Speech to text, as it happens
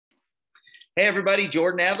Hey, everybody,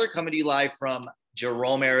 Jordan Adler coming to you live from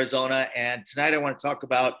Jerome, Arizona. And tonight I want to talk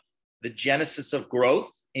about the genesis of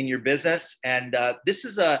growth in your business. And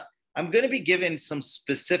I'm going to be giving some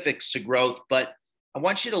specifics to growth, but I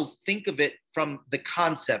want you to think of it from the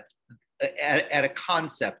concept at a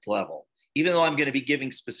concept level, even though I'm going to be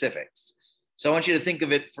giving specifics. So I want you to think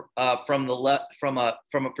of it from a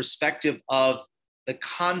perspective of the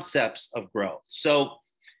concepts of growth.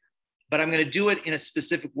 But I'm going to do it in a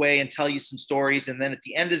specific way and tell you some stories. And then at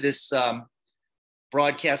the end of this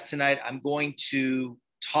broadcast tonight, I'm going to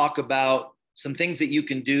talk about some things that you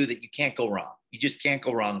can do that you can't go wrong. You just can't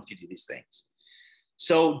go wrong if you do these things.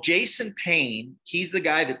 So Jason Payne, he's the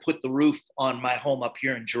guy that put the roof on my home up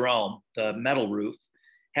here in Jerome, the metal roof.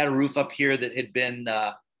 Had a roof up here that had been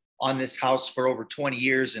on this house for over 20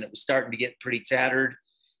 years, and it was starting to get pretty tattered.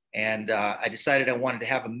 And I decided I wanted to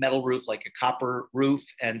have a metal roof, like a copper roof.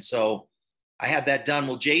 And so I had that done.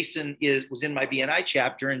 Well, Jason was in my BNI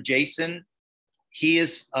chapter, and Jason, he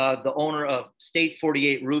is the owner of State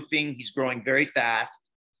 48 Roofing. He's growing very fast.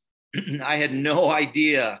 I had no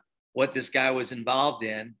idea what this guy was involved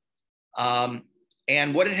in.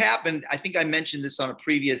 And what had happened, I think I mentioned this on a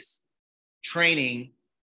previous training.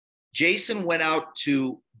 Jason went out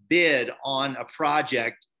to bid on a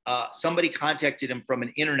project. Somebody contacted him from an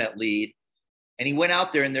internet lead, and he went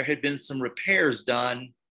out there, and there had been some repairs done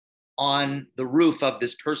on the roof of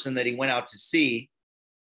this person that he went out to see.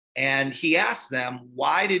 And he asked them,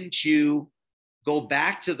 why didn't you go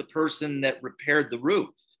back to the person that repaired the roof?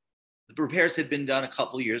 The repairs had been done a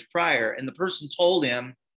couple of years prior. And the person told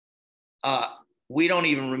him, we don't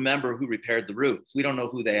even remember who repaired the roof. We don't know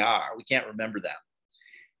who they are. We can't remember them.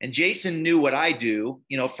 And Jason knew what I do,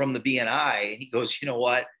 from the BNI. And he goes, you know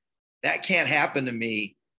what? That can't happen to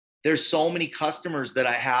me. There's so many customers that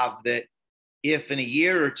I have that if in a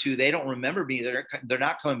year or two, they don't remember me, they're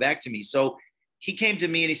not coming back to me. So he came to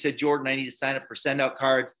me and he said, Jordan, I need to sign up for send out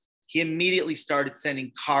cards. He immediately started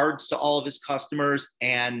sending cards to all of his customers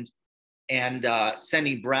and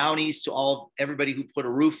sending brownies to everybody who put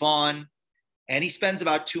a roof on. And he spends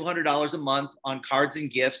about $200 a month on cards and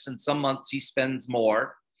gifts. And some months he spends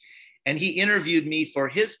more. And he interviewed me for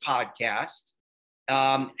his podcast.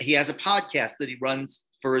 He has a podcast that he runs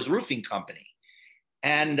for his roofing company.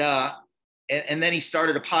 And then he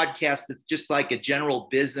started a podcast that's just like a general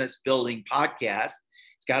business building podcast.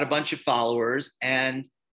 He's got a bunch of followers. And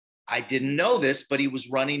I didn't know this, but he was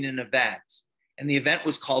running an event. And the event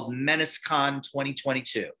was called MenaceCon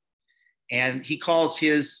 2022. And he calls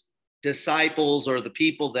his disciples, or the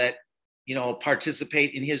people that,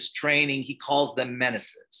 participate in his training, he calls them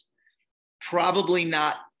menaces. Probably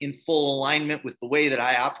not in full alignment with the way that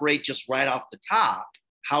I operate just right off the top.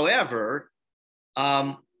 However,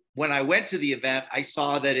 when I went to the event, I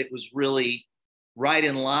saw that it was really right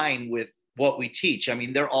in line with what we teach. I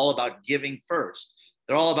mean, they're all about giving first.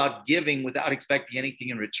 They're all about giving without expecting anything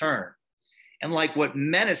in return. And like what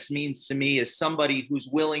menace means to me is somebody who's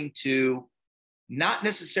willing to not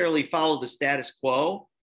necessarily follow the status quo,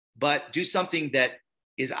 but do something that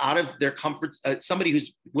is out of their comfort, somebody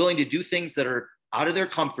who's willing to do things that are out of their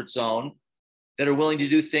comfort zone, that are willing to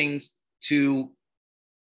do things to,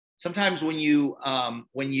 sometimes when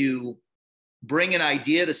you bring an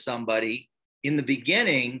idea to somebody in the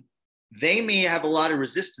beginning, they may have a lot of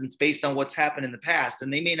resistance based on what's happened in the past,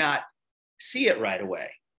 and they may not see it right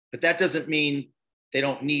away, but that doesn't mean they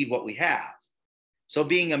don't need what we have. So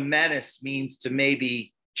being a menace means to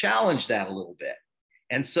maybe challenge that a little bit.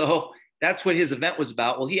 And so that's what his event was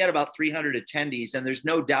about. Well, he had about 300 attendees, and there's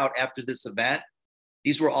no doubt after this event,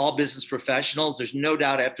 these were all business professionals. There's no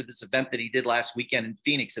doubt after this event that he did last weekend in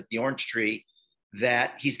Phoenix at the Orange Tree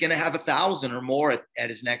that he's going to have 1,000 or more at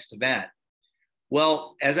his next event.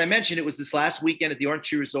 Well, as I mentioned, it was this last weekend at the Orange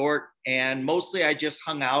Tree Resort, and mostly I just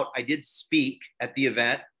hung out. I did speak at the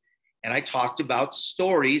event, and I talked about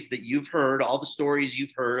stories that you've heard, all the stories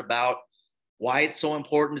you've heard about why it's so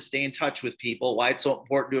important to stay in touch with people, why it's so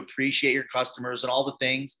important to appreciate your customers and all the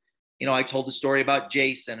things. I told the story about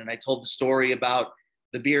Jason, and I told the story about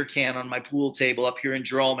the beer can on my pool table up here in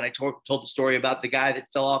Jerome. And I told the story about the guy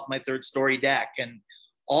that fell off my third-story deck and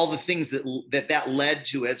all the things that led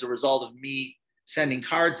to as a result of me sending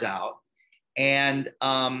cards out. And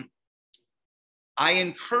I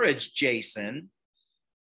encouraged Jason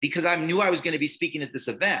because I knew I was going to be speaking at this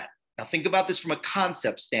event. Now, think about this from a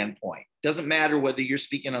concept standpoint. It doesn't matter whether you're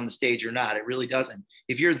speaking on the stage or not. It really doesn't.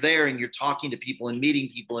 If you're there and you're talking to people and meeting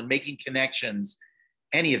people and making connections,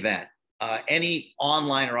 any event, any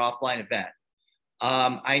online or offline event,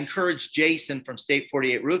 I encouraged Jason from State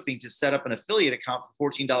 48 Roofing to set up an affiliate account for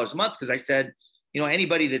 $14 a month because I said,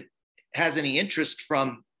 anybody that has any interest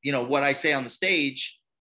from what I say on the stage,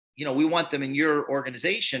 we want them in your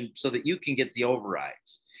organization so that you can get the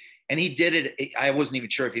overrides. And he did it. I wasn't even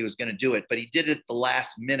sure if he was going to do it, but he did it at the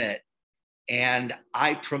last minute. And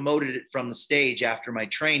I promoted it from the stage after my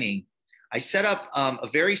training. I set up a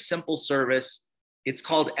very simple service. It's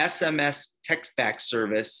called SMS text back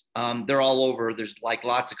service. They're all over. There's like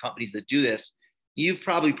lots of companies that do this. You've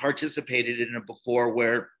probably participated in it before,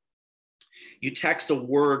 where you text a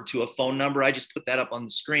word to a phone number. I just put that up on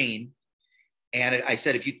the screen. And I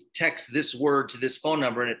said, if you text this word to this phone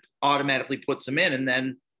number, and it automatically puts them in. And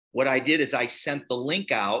then what I did is I sent the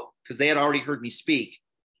link out because they had already heard me speak.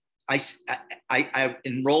 I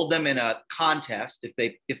enrolled them in a contest.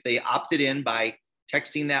 If they opted in by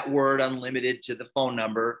texting that word unlimited to the phone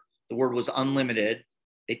number, the word was unlimited.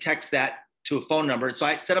 They text that to a phone number. And so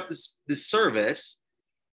I set up this service,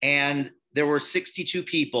 and there were 62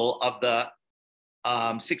 people of the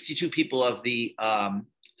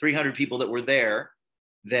 300 people that were there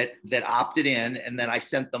that opted in. And then I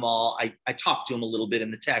sent them all. I talked to them a little bit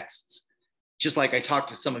in the texts, just like I talked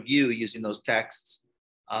to some of you using those texts.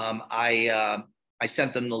 I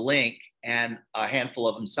sent them the link, and a handful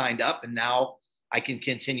of them signed up, and now I can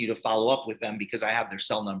continue to follow up with them because I have their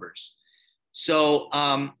cell numbers. So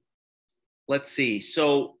let's see.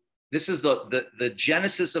 So this is the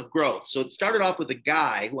genesis of growth. So it started off with a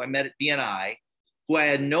guy who I met at BNI, who I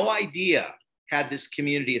had no idea had this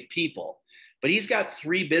community of people, but he's got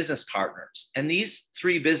 3 business partners, and these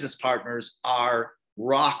 3 business partners are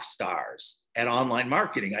rock stars at online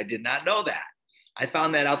marketing. I did not know that. I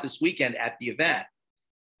found that out this weekend at the event.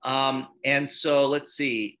 And so let's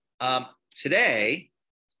see. Today,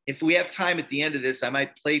 if we have time at the end of this, I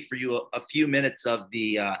might play for you a few minutes of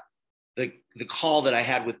the call that I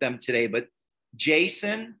had with them today. But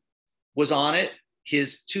Jason was on it.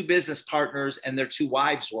 His 2 business partners and their 2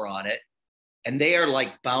 wives were on it. And they are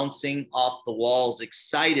like bouncing off the walls,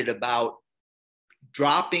 excited about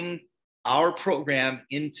dropping our program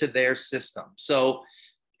into their system. So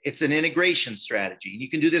it's an integration strategy. You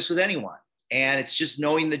can do this with anyone. And it's just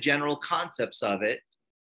knowing the general concepts of it.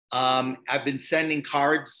 I've been sending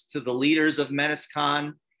cards to the leaders of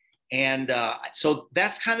MenaceCon. And so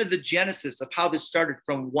that's kind of the genesis of how this started,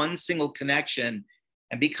 from one single connection.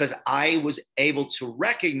 And because I was able to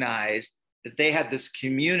recognize that they had this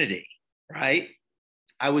community, right?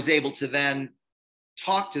 I was able to then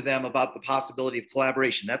talk to them about the possibility of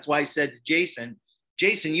collaboration. That's why I said to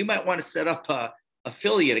Jason, you might want to set up a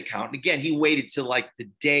affiliate account. And again, he waited till like the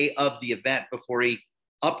day of the event before he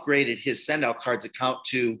upgraded his send out cards account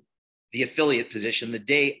to the affiliate position. The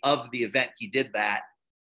day of the event, he did that.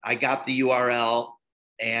 I got the URL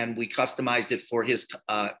and we customized it for his,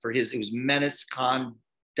 it was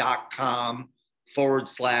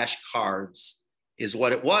menacecon.com/cards is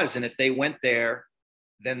what it was. And if they went there,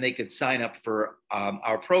 then they could sign up for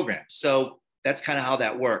our program. So that's kind of how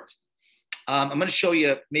that worked. I'm going to show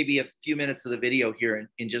you maybe a few minutes of the video here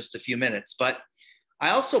in just a few minutes. But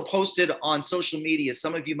I also posted on social media,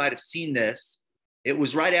 some of you might have seen this. It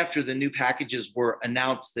was right after the new packages were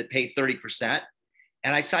announced that paid 30%.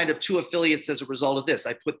 And I signed up 2 affiliates as a result of this.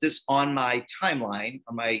 I put this on my timeline,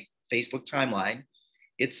 on my Facebook timeline.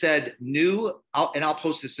 It said I'll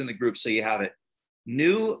post this in the group so you have it.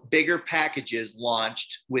 New, bigger packages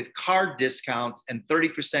launched with card discounts and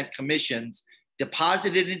 30% commissions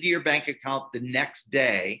deposited into your bank account the next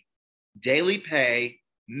day. Daily pay,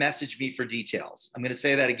 message me for details. I'm going to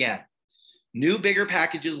say that again. New, bigger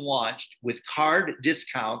packages launched with card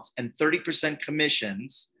discounts and 30%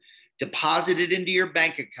 commissions deposited into your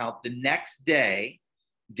bank account the next day.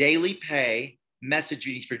 Daily pay, message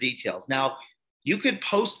me for details. Now, you could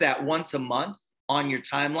post that once a month on your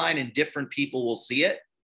timeline and different people will see it.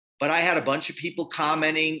 But I had a bunch of people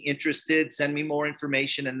commenting, interested, send me more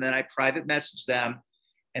information. And then I private messaged them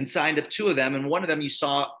and signed up 2 of them. And one of them you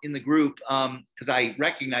saw in the group, because I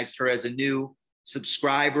recognized her as a new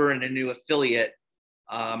subscriber and a new affiliate.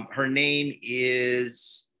 Her name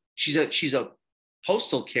is, she's a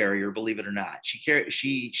postal carrier, believe it or not.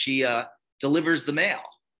 She delivers the mail.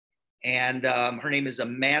 And her name is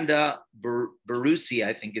Amanda Barussi,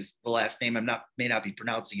 I think is the last name. May not be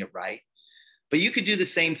pronouncing it right. But you could do the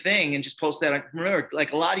same thing and just post that. Remember,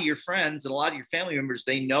 like a lot of your friends and a lot of your family members,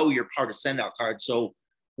 they know you're part of Send Out Cards. So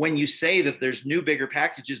when you say that there's new, bigger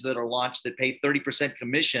packages that are launched that pay 30%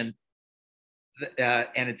 commission,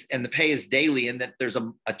 and the pay is daily, and that there's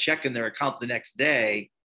a check in their account the next day,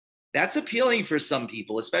 that's appealing for some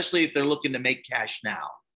people, especially if they're looking to make cash now.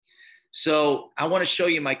 So I want to show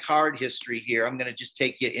you my card history here. I'm going to just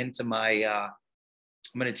take you into my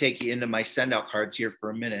Send Out Cards here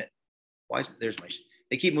for a minute.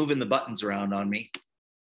 They keep moving the buttons around on me.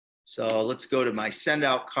 So let's go to my send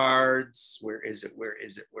out cards. Where is it? Where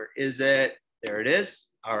is it? Where is it? There it is.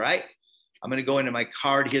 All right. I'm going to go into my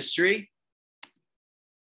card history.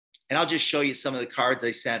 And I'll just show you some of the cards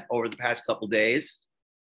I sent over the past couple of days.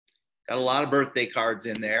 Got a lot of birthday cards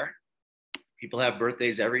in there. People have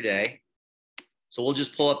birthdays every day. So we'll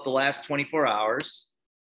just pull up the last 24 hours.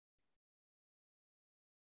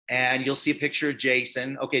 And you'll see a picture of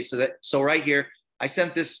Jason. Okay, so right here, I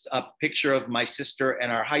sent this picture of my sister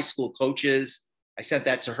and our high school coaches. I sent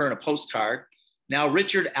that to her in a postcard. Now,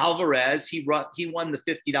 Richard Alvarez, he won the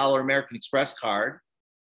 $50 American Express card.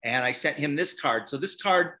 And I sent him this card. So this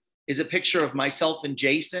card is a picture of myself and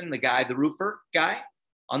Jason, the roofer guy,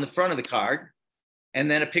 on the front of the card.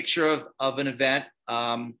 And then a picture of an event.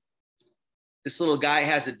 This little guy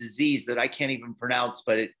has a disease that I can't even pronounce,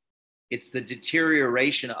 but it's the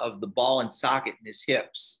deterioration of the ball and socket in his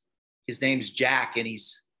hips. His name's Jack, and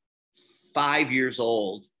he's 5 years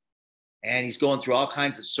old. And he's going through all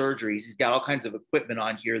kinds of surgeries. He's got all kinds of equipment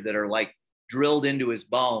on here that are like drilled into his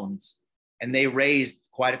bones. And they raised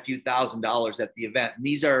quite a few $1,000s at the event. And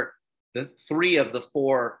these are the 3 of the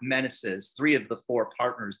 4 menaces, 3 of the 4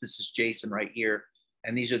 partners. This is Jason right here.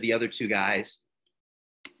 And these are the other 2 guys.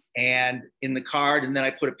 And in the card, and then I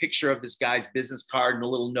put a picture of this guy's business card and a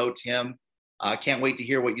little note to him. Can't wait to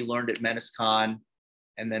hear what you learned at MenaceCon.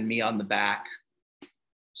 And then me on the back.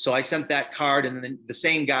 So I sent that card, and then the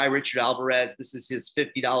same guy, Richard Alvarez, this is his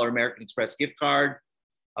 $50 American Express gift card,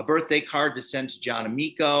 a birthday card to send to John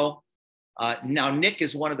Amico. Now, Nick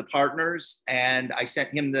is one of the partners, and I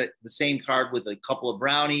sent him the same card with a couple of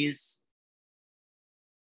brownies.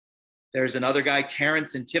 There's another guy,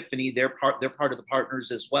 Terrence and Tiffany. They're part of the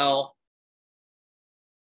partners as well.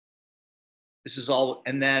 This is all.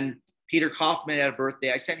 And then Peter Kaufman had a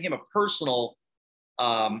birthday. I sent him a personal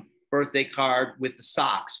birthday card with the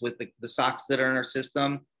socks, with the socks that are in our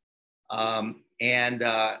system.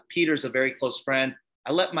 Peter's a very close friend.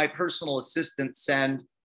 I let my personal assistant send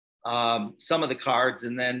some of the cards,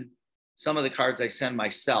 and then some of the cards I send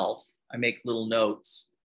myself. I make little notes.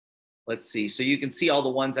 Let's see. So you can see all the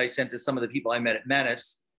ones I sent to some of the people I met at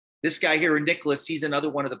Menace. This guy here, Nicholas, he's another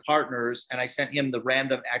one of the partners, and I sent him the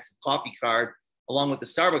Random Acts of Coffee card along with the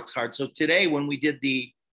Starbucks card. So today, when we did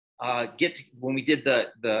the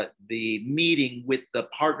meeting with the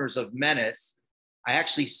partners of Menace, I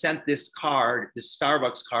actually sent this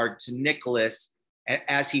Starbucks card to Nicholas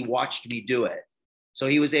as he watched me do it. So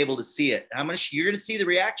he was able to see it. You're going to see the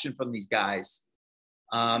reaction from these guys.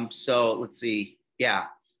 So let's see. Yeah.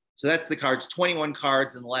 So that's the cards, 21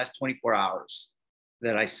 cards in the last 24 hours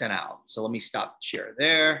that I sent out. So let me stop the share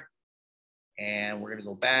there. And we're going to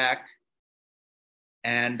go back.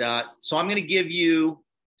 And so I'm going to give you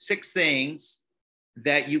 6 things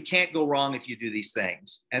that you can't go wrong if you do these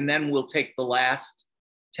things. And then we'll take the last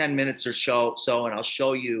 10 minutes or so, and I'll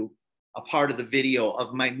show you a part of the video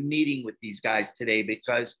of my meeting with these guys today,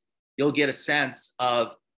 because you'll get a sense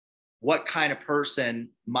of what kind of person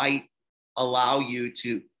might allow you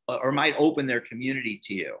to, or might open their community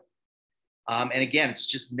to you. And again, it's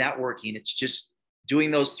just networking. It's just doing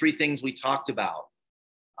those 3 things we talked about.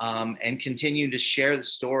 And continue to share the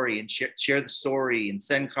story and share the story and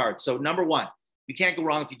send cards. So number 1, you can't go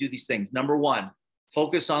wrong if you do these things. Number 1,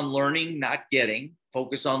 focus on learning, not getting.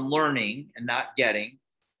 Focus on learning and not getting.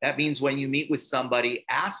 That means when you meet with somebody,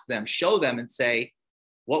 ask them, show them and say,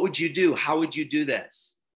 what would you do? How would you do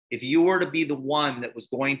this? If you were to be the one that was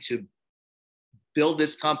going to build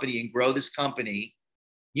this company and grow this company,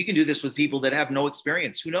 you can do this with people that have no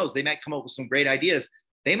experience. Who knows? They might come up with some great ideas.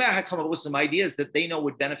 They might have come up with some ideas that they know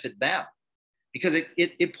would benefit them, because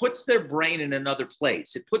it puts their brain in another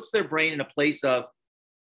place. It puts their brain in a place of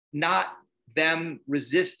not them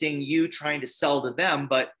resisting you trying to sell to them,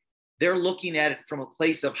 but they're looking at it from a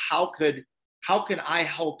place of how can I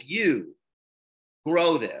help you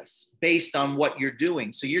grow this based on what you're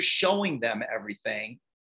doing? So you're showing them everything,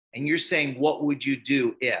 and you're saying, what would you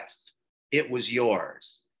do if it was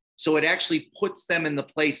yours? So it actually puts them in the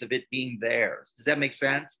place of it being theirs. Does that make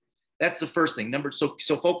sense? That's the first thing.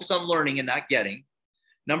 So focus on learning and not getting.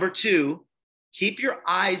 Number 2, keep your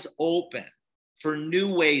eyes open for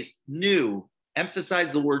new ways. New,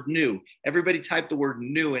 emphasize the word new. Everybody type the word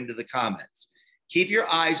new into the comments. Keep your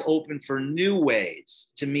eyes open for new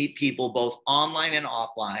ways to meet people, both online and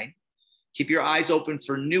offline. Keep your eyes open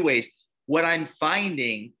for new ways. What I'm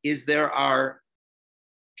finding is there are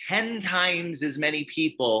 10 times as many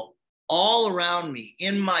people all around me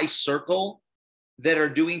in my circle that are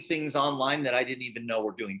doing things online that I didn't even know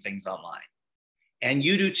were doing things online. And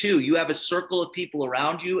you do too. You have a circle of people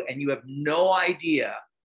around you, and you have no idea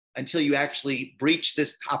until you actually breach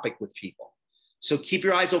this topic with people. So keep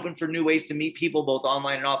your eyes open for new ways to meet people, both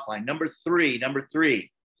online and offline. Number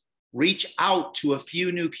three, reach out to a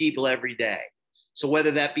few new people every day. So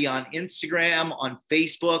whether that be on Instagram, on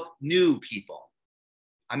Facebook, new people.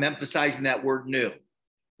 I'm emphasizing that word new.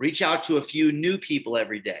 Reach out to a few new people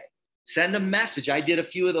every day. Send a message. I did a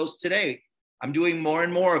few of those today. I'm doing more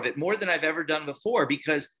and more of it, more than I've ever done before,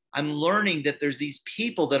 because I'm learning that there's these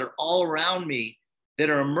people that are all around me that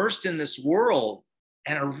are immersed in this world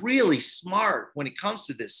and are really smart when it comes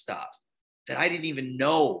to this stuff that I didn't even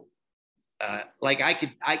know. Like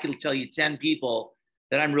I could tell you 10 people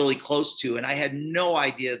that I'm really close to, and I had no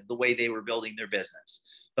idea the way they were building their business.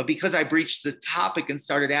 But because I breached the topic and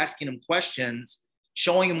started asking them questions,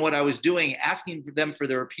 showing them what I was doing, asking them for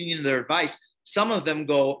their opinion, their advice, some of them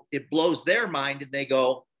go, it blows their mind, and they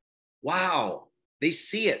go, wow, they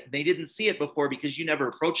see it. They didn't see it before because you never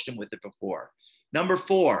approached them with it before. Number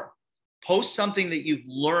 4, post something that you've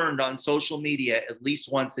learned on social media at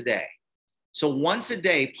least once a day. So once a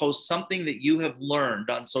day, post something that you have learned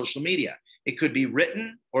on social media. It could be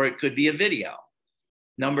written or it could be a video.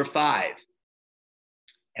 Number 5,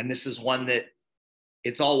 and this is one that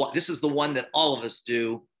this is the one that all of us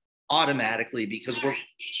do automatically because Sorry,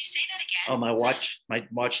 could you say that again? Oh, my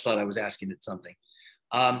watch thought I was asking it something.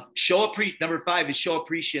 Number 5 is show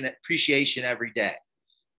appreciation every day.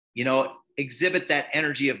 You know, exhibit that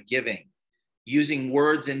energy of giving, using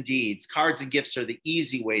words and deeds. Cards and gifts are the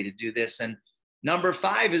easy way to do this. And number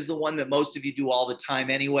 5 is the one that most of you do all the time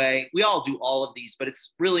anyway. We all do all of these, but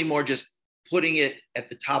it's really more just putting it at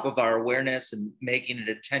the top of our awareness and making it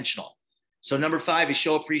intentional. So number 5 is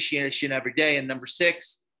show appreciation every day. And number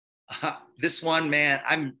 6, this one,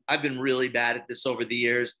 man, I've been really bad at this over the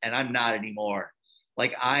years, and I'm not anymore.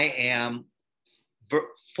 Like I am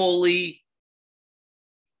fully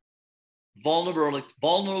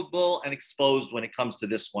vulnerable and exposed when it comes to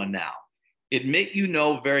this one now. Admit you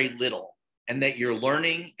know very little and that you're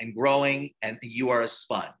learning and growing and that you are a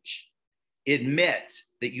sponge. Admit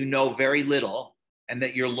that you know very little and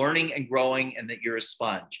that you're learning and growing and that you're a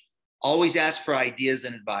sponge. Always ask for ideas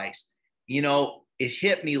and advice. You know, it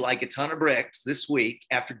hit me like a ton of bricks this week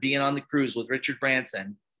after being on the cruise with Richard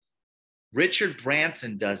Branson. Richard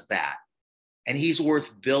Branson does that. And he's worth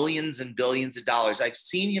billions and billions of dollars. I've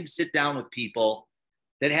seen him sit down with people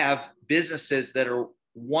that have businesses that are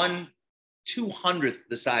 1/200th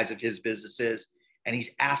the size of his businesses, and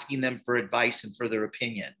he's asking them for advice and for their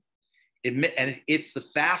opinion. And it's the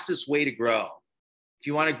fastest way to grow. If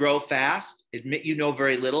you want to grow fast, admit you know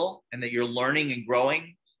very little and that you're learning and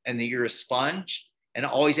growing and that you're a sponge, and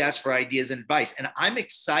always ask for ideas and advice. And I'm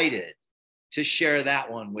excited to share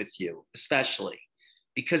that one with you, especially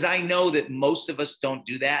because I know that most of us don't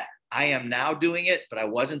do that. I am now doing it, but I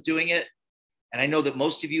wasn't doing it. And I know that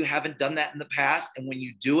most of you haven't done that in the past. And when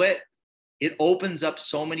you do it, it opens up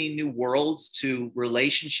so many new worlds to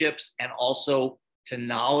relationships and also to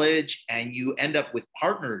knowledge. And you end up with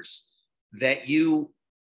partners that you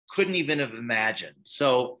couldn't even have imagined.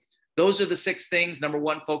 So those are the 6 things. Number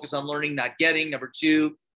 1, focus on learning, not getting. Number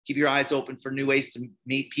 2, keep your eyes open for new ways to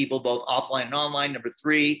meet people, both offline and online. Number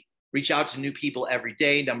 3, reach out to new people every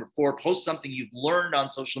day. Number 4, post something you've learned on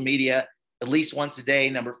social media at least once a day.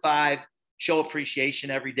 Number 5, show appreciation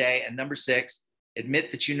every day. And number 6,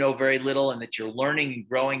 admit that you know very little and that you're learning and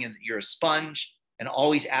growing and that you're a sponge, and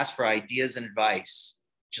always ask for ideas and advice,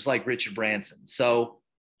 just like Richard Branson. So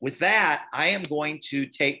with that, I am going to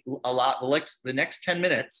take the next 10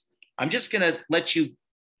 minutes. I'm just going to let you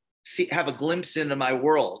have a glimpse into my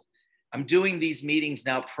world. I'm doing these meetings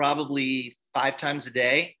now probably 5 times a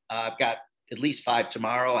day. I've got at least 5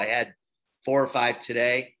 tomorrow. I had 4 or 5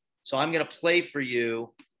 today. So I'm going to play for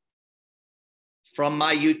you from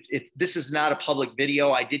my YouTube. This is not a public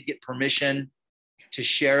video. I did get permission to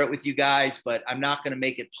share it with you guys, but I'm not going to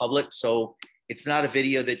make it public. So it's not a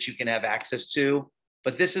video that you can have access to.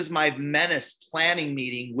 But this is my Menace planning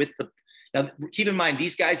meeting with now keep in mind,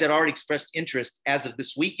 these guys had already expressed interest as of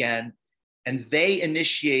this weekend, and they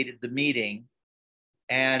initiated the meeting.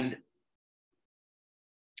 And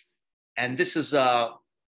this is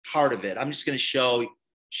part of it. I'm just going to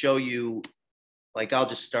show you, like, I'll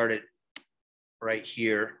just start it right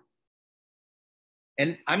here.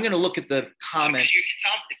 And I'm going to look at the comments.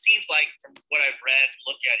 It seems like from what I've read,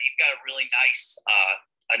 look at, you've got a really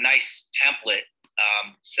nice template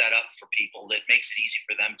set up for people that makes it easy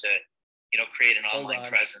for them to, create an online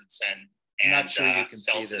presence and not sure you can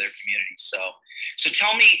sell see to this. their community. So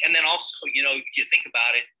tell me, and then also, if you think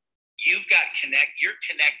about it, you're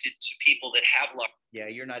connected to people that have luck. Yeah,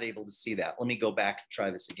 you're not able to see that. Let me go back and try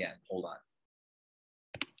this again. Hold on.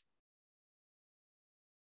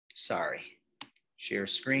 Sorry. Share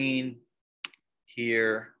screen.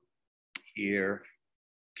 here, here.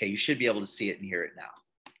 Okay, you should be able to see it and hear it now.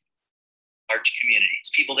 Large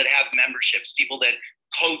communities, people that have memberships, people that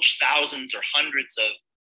coach thousands or hundreds of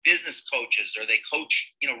business coaches, or they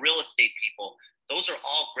coach, real estate people. Those are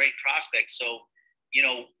all great prospects. So,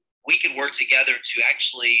 we could work together to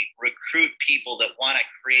actually recruit people that want to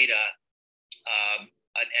create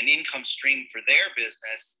an income stream for their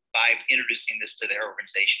business by introducing this to their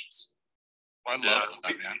organizations. I love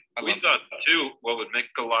that, man. We thought too, what would make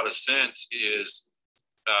a lot of sense is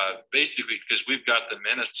basically because we've got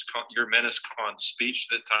your MenaceCon speech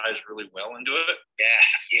that ties really well into it.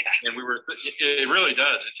 Yeah. And it really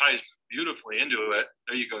does. It ties beautifully into it.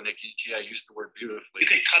 There you go, Nikki. Gee, I used the word beautifully. You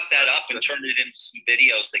could cut that up and turn it into some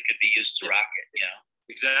videos that could be used to rock it.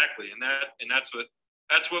 Exactly. And that's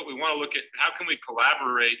what we want to look at. How can we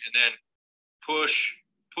collaborate and then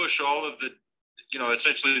push all of the,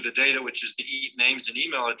 essentially the data, which is the names and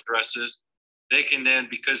email addresses. They can then,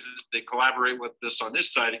 because they collaborate with us on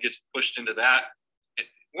this side, it gets pushed into that.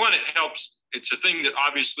 One, it helps. It's a thing that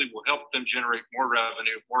obviously will help them generate more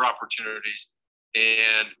revenue, more opportunities.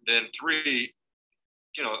 And then three,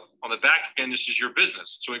 on the back end, this is your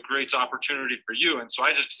business. So it creates opportunity for you. And so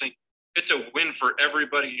I just think it's a win for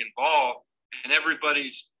everybody involved, and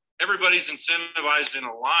everybody's incentivized and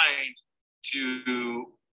aligned to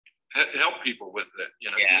help people with it. You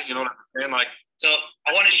know what I'm saying? Like, so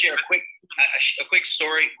I want to share a quick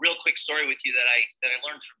story with you that I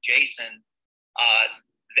learned from Jason.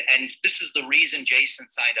 And this is the reason Jason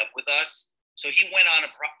signed up with us. So he went on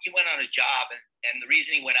a job, and the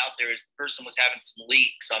reason he went out there is the person was having some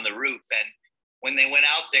leaks on the roof. And when they went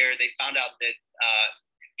out there, they found out that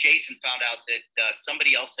Jason found out that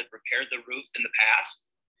somebody else had repaired the roof in the past.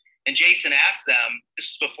 And Jason asked them, this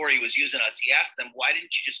is before he was using us, he asked them, why didn't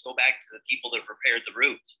you just go back to the people that repaired the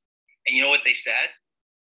roof? And you know what they said?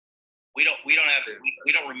 We don't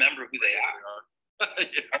remember who they are.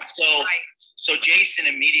 So Jason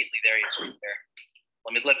immediately, there he is right there.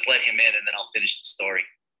 Let's let him in, and then I'll finish the story.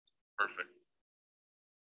 Perfect.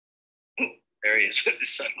 There he is with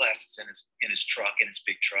his sunglasses in his truck, in his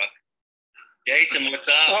big truck. Jason, what's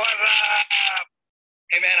up? What's up?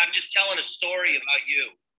 Hey man, I'm just telling a story about you.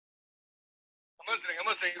 I'm listening. Go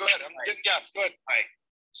ahead. I'm getting gaps. Go ahead. All right.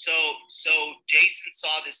 So Jason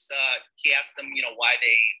saw this. He asked them, why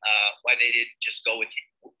they didn't just go with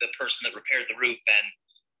the person that repaired the roof, and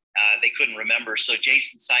they couldn't remember. So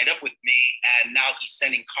Jason signed up with me, and now he's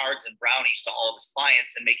sending cards and brownies to all of his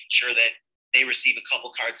clients and making sure that they receive a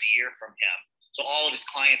couple cards a year from him. So all of his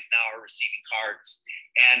clients now are receiving cards.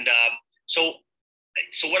 And so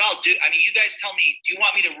what I'll do, you guys tell me, do you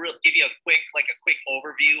want me to give you a quick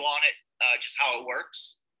overview on it, just how it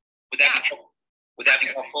works? Would that be helpful? Would that be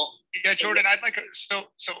helpful? Yeah, Jordan, I'd like so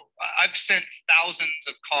I've sent thousands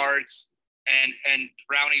of cards and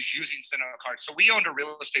brownies using send out cards. So we owned a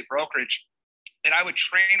real estate brokerage, and I would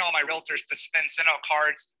train all my realtors to send out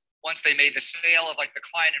cards once they made the sale of the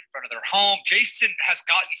client in front of their home. Jason has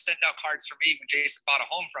gotten send out cards for me when Jason bought a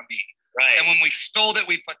home from me. Right. And when we sold it,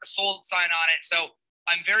 we put the sold sign on it. So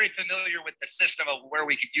I'm very familiar with the system of where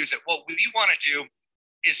we could use it. What we want to do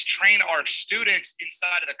is train our students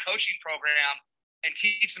inside of the coaching program and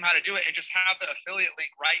teach them how to do it, and just have the affiliate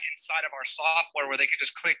link right inside of our software where they can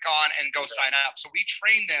just click on and go sign up. So we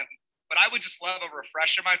train them, but I would just love a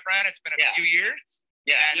refresher, my friend. It's been a few years.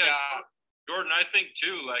 Yeah. And, Jordan, I think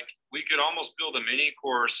too, we could almost build a mini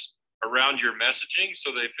course around your messaging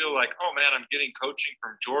so they feel like, oh man, I'm getting coaching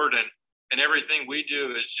from Jordan, and everything we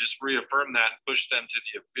do is just reaffirm that and push them to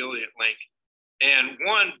the affiliate link. And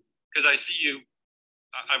one, because I see you,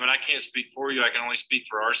 I can't speak for you. I can only speak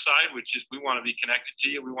for our side, which is we want to be connected to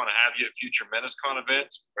you. We want to have you at future MenaceCon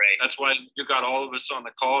events. Right. That's why you got all of us on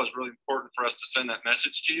the call. It's really important for us to send that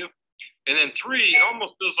message to you. And then three, it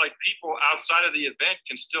almost feels like people outside of the event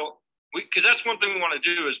can still, because that's one thing we want to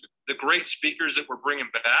do is the great speakers that we're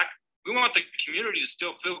bringing back. We want the community to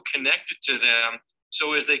still feel connected to them.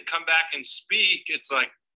 So as they come back and speak, it's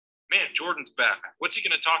like, man, Jordan's back. What's he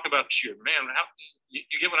going to talk about this year? Man,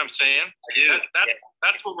 you get what I'm saying? I do.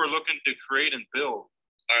 That's what we're looking to create and build.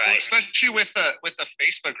 All right. Well, especially with the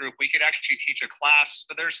Facebook group, we could actually teach a class.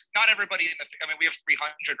 But there's not everybody we have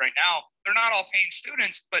 300 right now. They're not all paying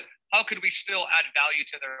students, but how could we still add value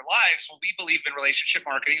to their lives? Well, we believe in relationship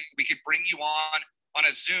marketing. We could bring you on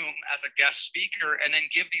a Zoom as a guest speaker, and then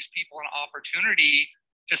give these people an opportunity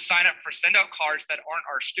to sign up for send out cards that aren't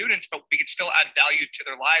our students, but we could still add value to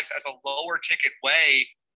their lives as a lower ticket way.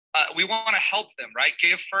 We want to help them, right?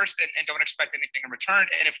 Give first and don't expect anything in return.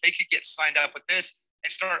 And if they could get signed up with this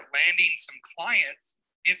and start landing some clients,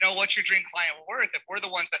 you know, what's your dream client worth? If we're the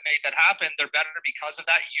ones that made that happen, they're better because of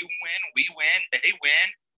that. You win, we win, they win.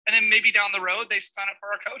 And then maybe down the road, they sign up for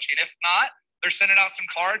our coaching. If not, they're sending out some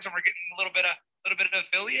cards and we're getting a little bit of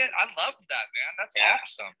affiliate. I love that, man. That's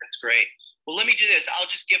awesome. That's great. Well, let me do this. I'll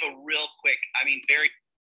just give a real quick,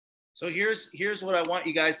 So here's what I want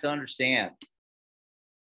you guys to understand.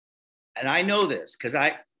 And I know this because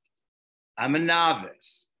I'm a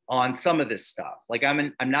novice on some of this stuff. Like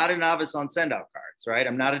I'm not a novice on send out cards, right?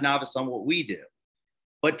 I'm not a novice on what we do.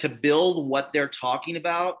 But to build what they're talking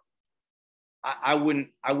about, I wouldn't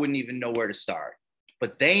even know where to start.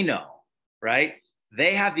 But they know, right?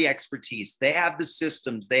 They have the expertise, they have the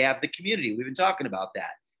systems, they have the community. We've been talking about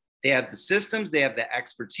that. They have the systems, they have the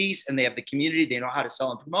expertise, and they have the community. They know how to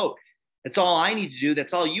sell and promote. That's all I need to do.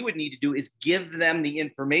 That's all you would need to do, is give them the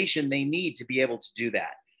information they need to be able to do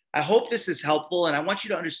that. I hope this is helpful. And I want you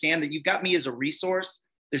to understand that you've got me as a resource.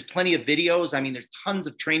 There's plenty of videos. I mean, there's tons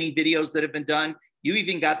of training videos that have been done. You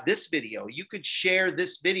even got this video. You could share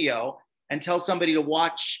this video and tell somebody to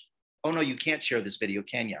watch. Oh, no, you can't share this video,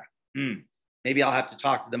 can you? Maybe I'll have to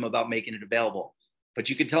talk to them about making it available. But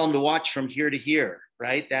you could tell them to watch from here to here,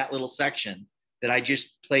 right? That little section that I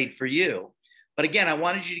just played for you. But again, I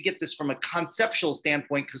wanted you to get this from a conceptual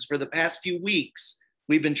standpoint, because for the past few weeks,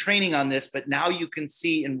 we've been training on this, but now you can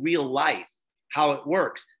see in real life how it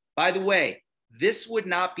works. By the way, this would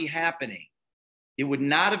not be happening. It would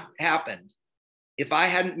not have happened if I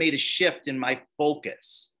hadn't made a shift in my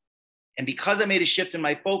focus. And because I made a shift in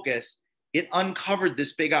my focus, it uncovered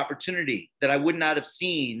this big opportunity that I would not have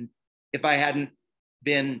seen if I hadn't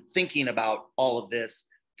been thinking about all of this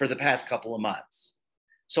for the past couple of months.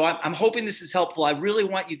 So I'm hoping this is helpful. I really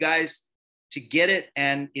want you guys to get it.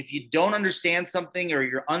 And if you don't understand something, or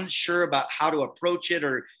you're unsure about how to approach it,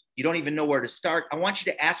 or you don't even know where to start, I want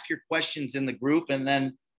you to ask your questions in the group, and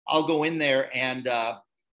then I'll go in there and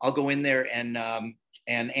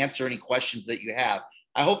answer any questions that you have.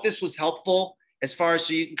 I hope this was helpful as far as,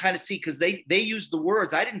 so you can kind of see, because they use the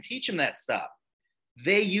words. I didn't teach them that stuff.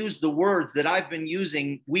 They use the words that I've been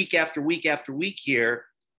using week after week after week here.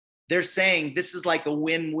 They're saying this is like a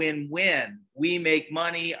win-win-win. We make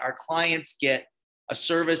money. Our clients get a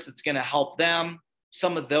service that's going to help them.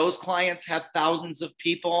 Some of those clients have thousands of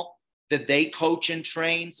people that they coach and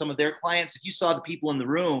train. Some of their clients, if you saw the people in the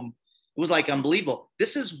room, it was like unbelievable.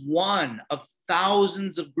 This is one of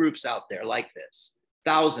thousands of groups out there like this.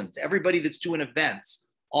 Thousands. Everybody that's doing events,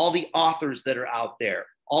 all the authors that are out there,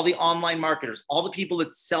 all the online marketers, all the people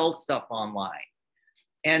that sell stuff online.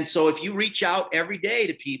 And so if you reach out every day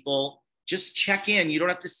to people, just check in. You don't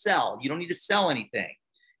have to sell. You don't need to sell anything.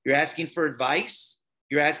 You're asking for advice.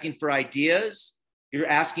 You're asking for ideas. You're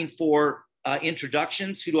asking for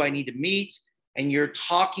introductions. Who do I need to meet? And you're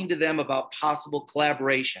talking to them about possible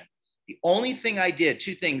collaboration. The only thing I did,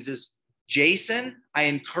 two things, is Jason, I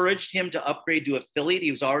encouraged him to upgrade to affiliate.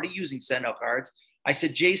 He was already using send out cards. I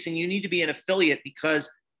said, Jason, you need to be an affiliate, because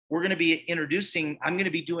we're going to be I'm going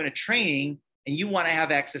to be doing a training, and you want to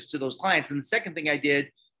have access to those clients. And the second thing I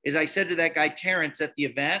did is I said to that guy, Terrence, at the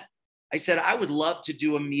event, I said, I would love to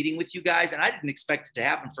do a meeting with you guys. And I didn't expect it to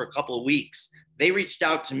happen for a couple of weeks. They reached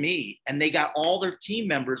out to me, and they got all their team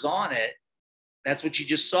members on it. That's what you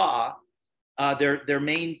just saw. Their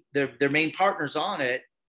main partners on it,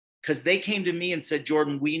 because they came to me and said,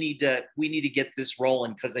 Jordan, we need to get this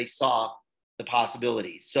rolling, because they saw the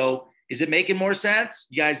possibilities. So is it making more sense?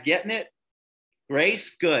 You guys getting it?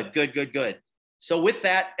 Grace? Good. So with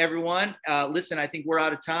that, everyone, listen, I think we're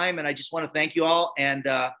out of time, and I just want to thank you all, and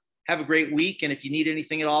have a great week. And if you need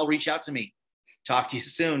anything at all, reach out to me. Talk to you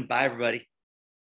soon. Bye, everybody.